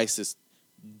Christ is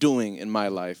doing in my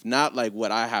life, not like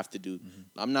what I have to do.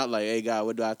 I'm not like, hey God,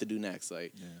 what do I have to do next?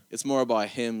 Like, it's more about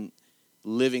Him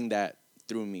living that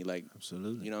through me. Like,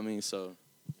 Absolutely. you know what I mean? So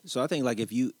I think like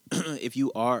if you if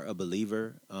you are a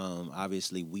believer,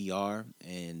 obviously we are,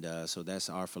 and so that's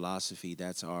our philosophy,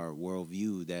 that's our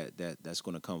worldview that's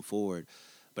going to come forward.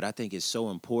 But I think it's so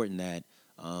important that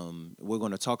we're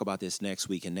going to talk about this next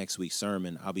week. In next week's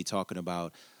sermon, I'll be talking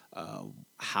about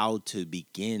how to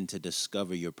begin to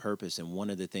discover your purpose. And one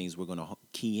of the things we're going to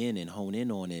key in and hone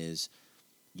in on is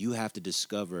you have to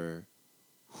discover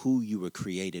who you were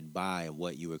created by and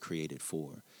what you were created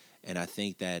for. And I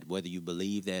think that whether you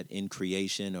believe that in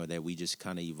creation or that we just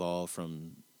kind of evolved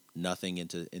from nothing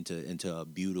into a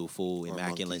beautiful,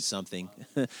 immaculate monkeys. something.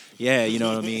 Yeah, you know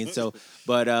what I mean? So,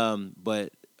 but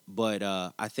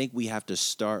I think we have to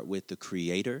start with the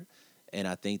Creator. And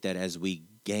I think that as we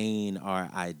gain our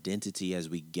identity, as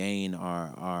we gain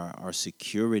our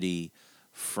security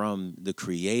from the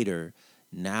Creator,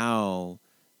 now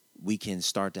we can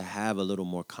start to have a little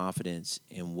more confidence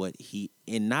in what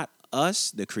in not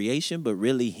us, the creation, but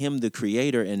really Him, the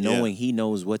Creator, and knowing He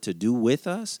knows what to do with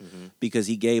us, because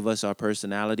He gave us our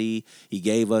personality, He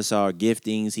gave us our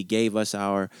giftings, He gave us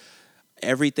our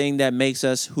everything that makes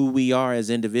us who we are as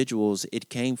individuals. It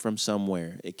came from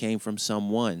somewhere. It came from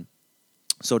someone.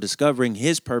 So discovering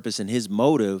his purpose and his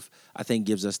motive, I think,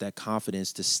 gives us that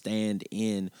confidence to stand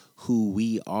in who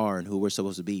we are and who we're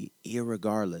supposed to be,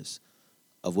 irregardless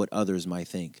of what others might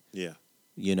think. Yeah.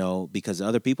 You know, because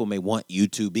other people may want you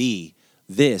to be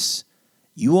this.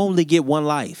 You only get one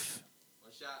life.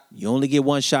 You only get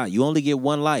one shot. You only get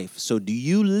one life. So do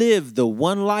you live the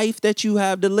one life that you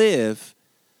have to live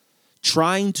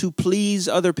trying to please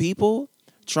other people,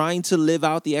 trying to live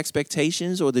out the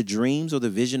expectations or the dreams or the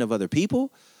vision of other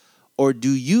people? Or do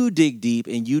you dig deep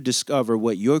and you discover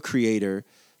what your creator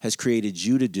has created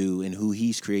you to do and who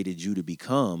he's created you to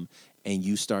become, and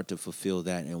you start to fulfill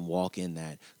that and walk in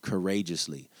that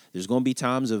courageously? There's going to be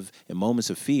times and moments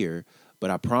of fear, but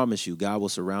I promise you, God will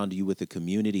surround you with a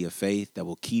community of faith that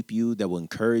will keep you, that will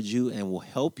encourage you, and will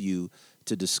help you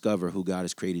to discover who God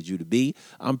has created you to be.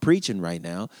 I'm preaching right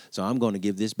now, so I'm going to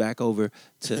give this back over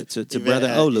to Brother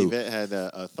Olu. Yvette had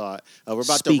a thought. We're about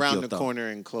Speak to round your the thought. corner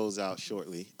and close out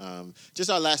shortly.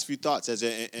 Just our last few thoughts,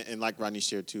 and like Rodney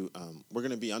shared too, we're going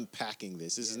to be unpacking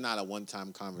this. This is not a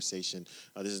one-time conversation.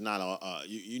 This is not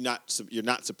you're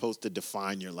not supposed to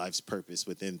define your life's purpose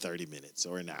within 30 minutes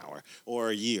or an hour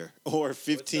or a year or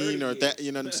 15 or that.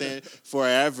 You know what I'm saying?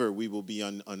 Forever we will be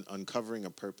uncovering a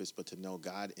purpose, but to know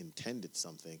God intended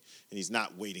something, and he's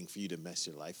not waiting for you to mess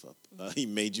your life up. He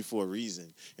made you for a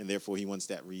reason, and therefore he wants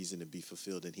that reason to be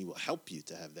fulfilled, and he will help you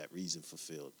to have that reason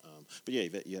fulfilled. But yeah,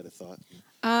 Yvette, you had a thought?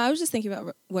 I was just thinking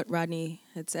about what Rodney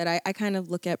had said. I kind of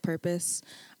look at purpose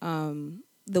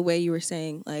the way you were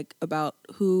saying, like about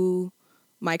who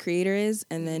my creator is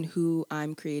and then who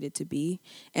I'm created to be.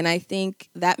 And I think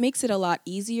that makes it a lot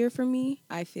easier for me.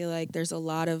 I feel like there's a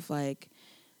lot of like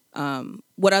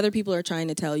what other people are trying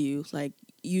to tell you, like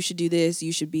you should do this,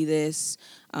 you should be this.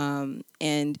 And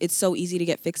it's so easy to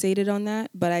get fixated on that.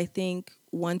 But I think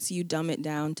once you dumb it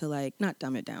down to like, not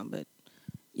dumb it down, but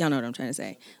y'all know what I'm trying to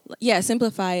say. Yeah,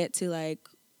 simplify it to like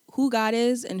who God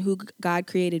is and who God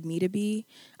created me to be.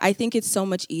 I think it's so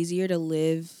much easier to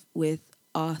live with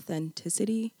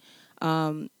authenticity.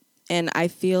 And I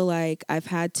feel like I've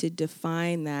had to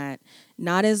define that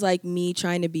not as like me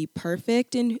trying to be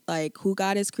perfect in like who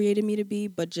God has created me to be,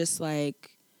 but just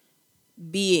like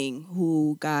being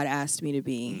who God asked me to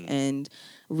be and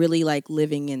really like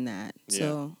living in that. Yeah.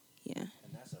 So, yeah.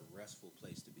 And that's a restful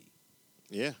place to be.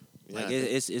 Yeah. Like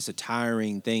it's a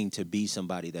tiring thing to be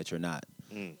somebody that you're not.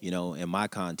 You know, in my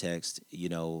context, you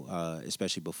know,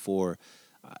 especially before,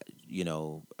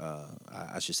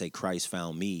 I should say Christ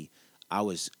found me. I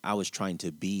was trying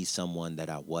to be someone that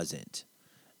I wasn't,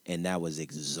 and that was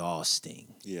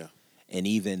exhausting. Yeah. And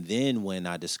even then, when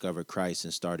I discovered Christ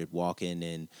and started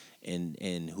walking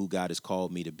in who God has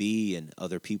called me to be, and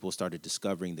other people started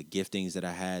discovering the giftings that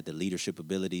I had, the leadership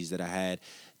abilities that I had,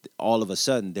 all of a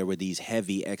sudden there were these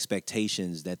heavy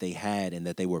expectations that they had and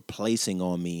that they were placing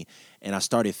on me. And I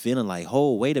started feeling like,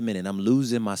 oh, wait a minute, I'm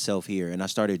losing myself here. And I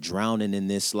started drowning in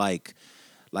this like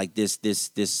this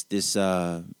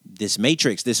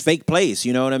matrix, this fake place,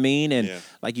 you know what I mean? And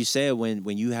like you said,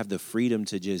 when you have the freedom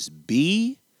to just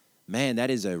be, man, that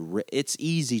is it's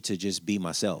easy to just be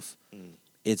myself.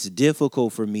 It's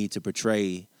difficult for me to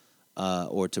portray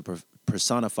or to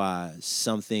personify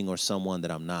something or someone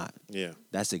that I'm not. Yeah.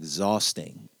 That's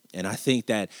exhausting. And I think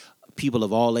that people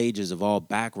of all ages, of all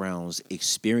backgrounds,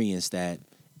 experience that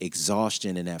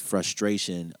exhaustion and that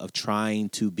frustration of trying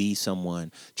to be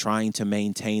someone, trying to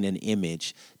maintain an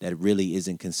image that really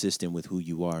isn't consistent with who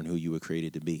you are and who you were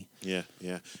created to be. Yeah,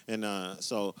 yeah. And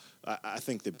so I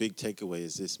think the big takeaway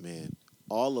is this, man.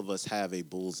 All of us have a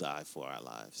bullseye for our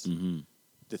lives. Mm-hmm.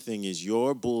 The thing is,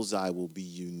 your bullseye will be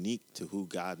unique to who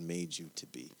God made you to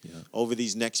be. Yeah. Over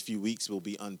these next few weeks, we'll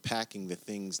be unpacking the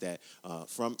things that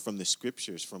from the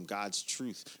scriptures, from God's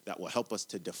truth, that will help us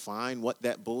to define what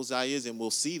that bullseye is. And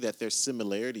we'll see that there's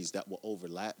similarities that will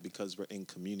overlap because we're in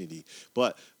community.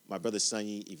 But my brother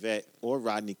Sonny, Yvette, or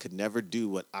Rodney could never do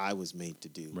what I was made to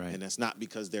do. Right. And that's not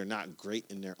because they're not great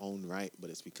in their own right, but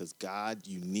it's because God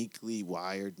uniquely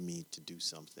wired me to do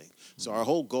something. So our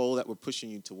whole goal that we're pushing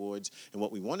you towards and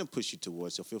what we want to push you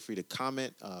towards, so feel free to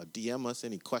comment, DM us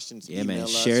any questions, Yeah, email man.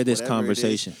 us, Share this whatever it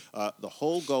is. conversation. The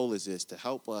whole goal is this, to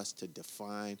help us to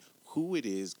define who it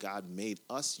is God made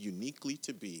us uniquely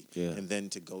to be, and then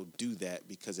to go do that,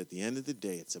 because at the end of the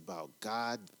day, it's about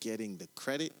God getting the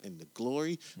credit and the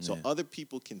glory so other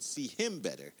people can see him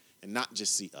better and not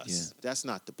just see us. Yeah. That's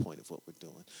not the point of what we're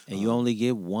doing. And you only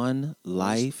get one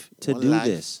life to one do life,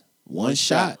 this. One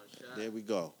shot. There we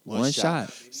go. One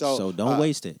shot. So don't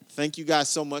waste it. Thank you guys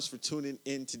so much for tuning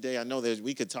in today. I know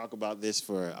we could talk about this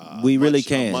for we really a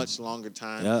can. much longer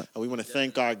time. Yep. We want to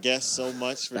thank our guests so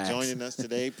much for Facts. joining us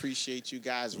today. Appreciate you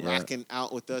guys rocking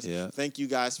out with us. Yep. Thank you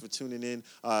guys for tuning in.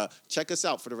 Check us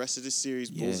out for the rest of this series,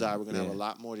 Bullseye. We're going to have a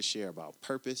lot more to share about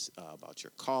purpose, about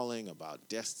your calling, about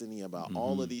destiny, about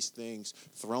all of these things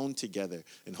thrown together.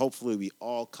 And hopefully we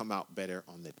all come out better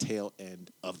on the tail end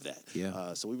of that.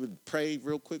 Yeah. So we would pray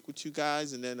real quick with you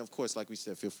guys. And then, of course, like we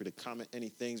said, feel free to comment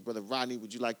anything. Brother Rodney,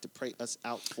 would you like to pray us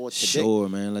out for today? Sure,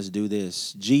 man. Let's do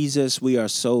this. Jesus, we are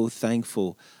so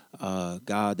thankful,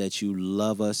 God, that you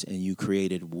love us and you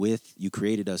created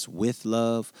us with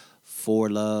love, for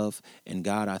love. And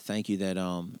God, I thank you that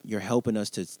you're helping us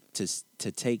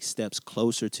to take steps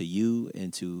closer to you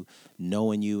and to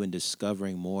knowing you and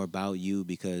discovering more about you,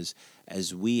 because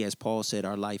as Paul said,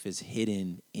 our life is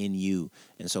hidden in you.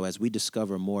 And so as we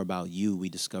discover more about you, we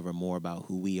discover more about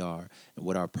who we are and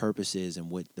what our purpose is and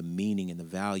what the meaning and the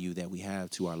value that we have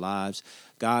to our lives.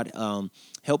 God,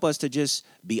 help us to just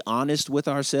be honest with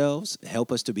ourselves.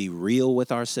 Help us to be real with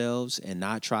ourselves and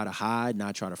not try to hide,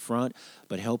 not try to front,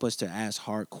 but help us to ask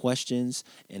hard questions.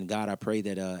 And God, I pray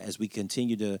that as we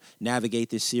continue to navigate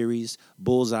this series,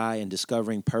 Bullseye, and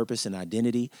discovering purpose and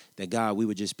identity, that God, we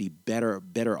would just be better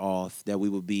off, that we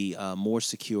would be more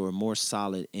secure, more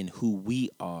solid in who we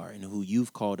are and who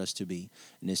you've called us to be.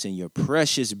 And it's in your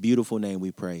precious, beautiful name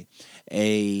we pray.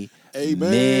 Amen.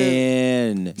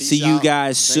 Peace See you out.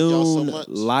 guys Thank y'all so soon. much.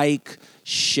 Like,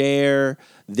 share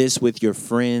this with your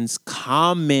friends.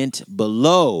 Comment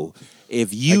below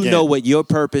if you Again. know what your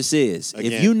purpose is.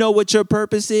 Again. If you know what your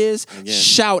purpose is, Again.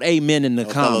 shout amen in the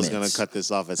Othello's comments. going to cut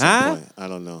this off at some point. I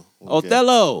don't know. Okay.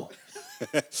 Othello.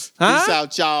 Peace Huh?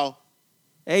 out, y'all.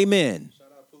 Amen.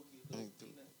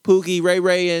 Pookie,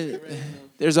 Ray, and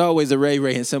there's always a Ray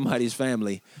in somebody's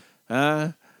family.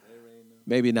 Huh?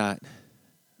 Maybe not.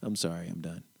 I'm sorry, I'm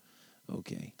done.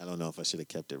 Okay. I don't know if I should have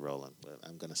kept it rolling, but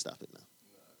I'm going to stop it now.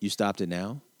 You stopped it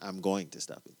now? I'm going to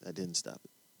stop it. I didn't stop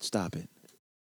it. Stop it.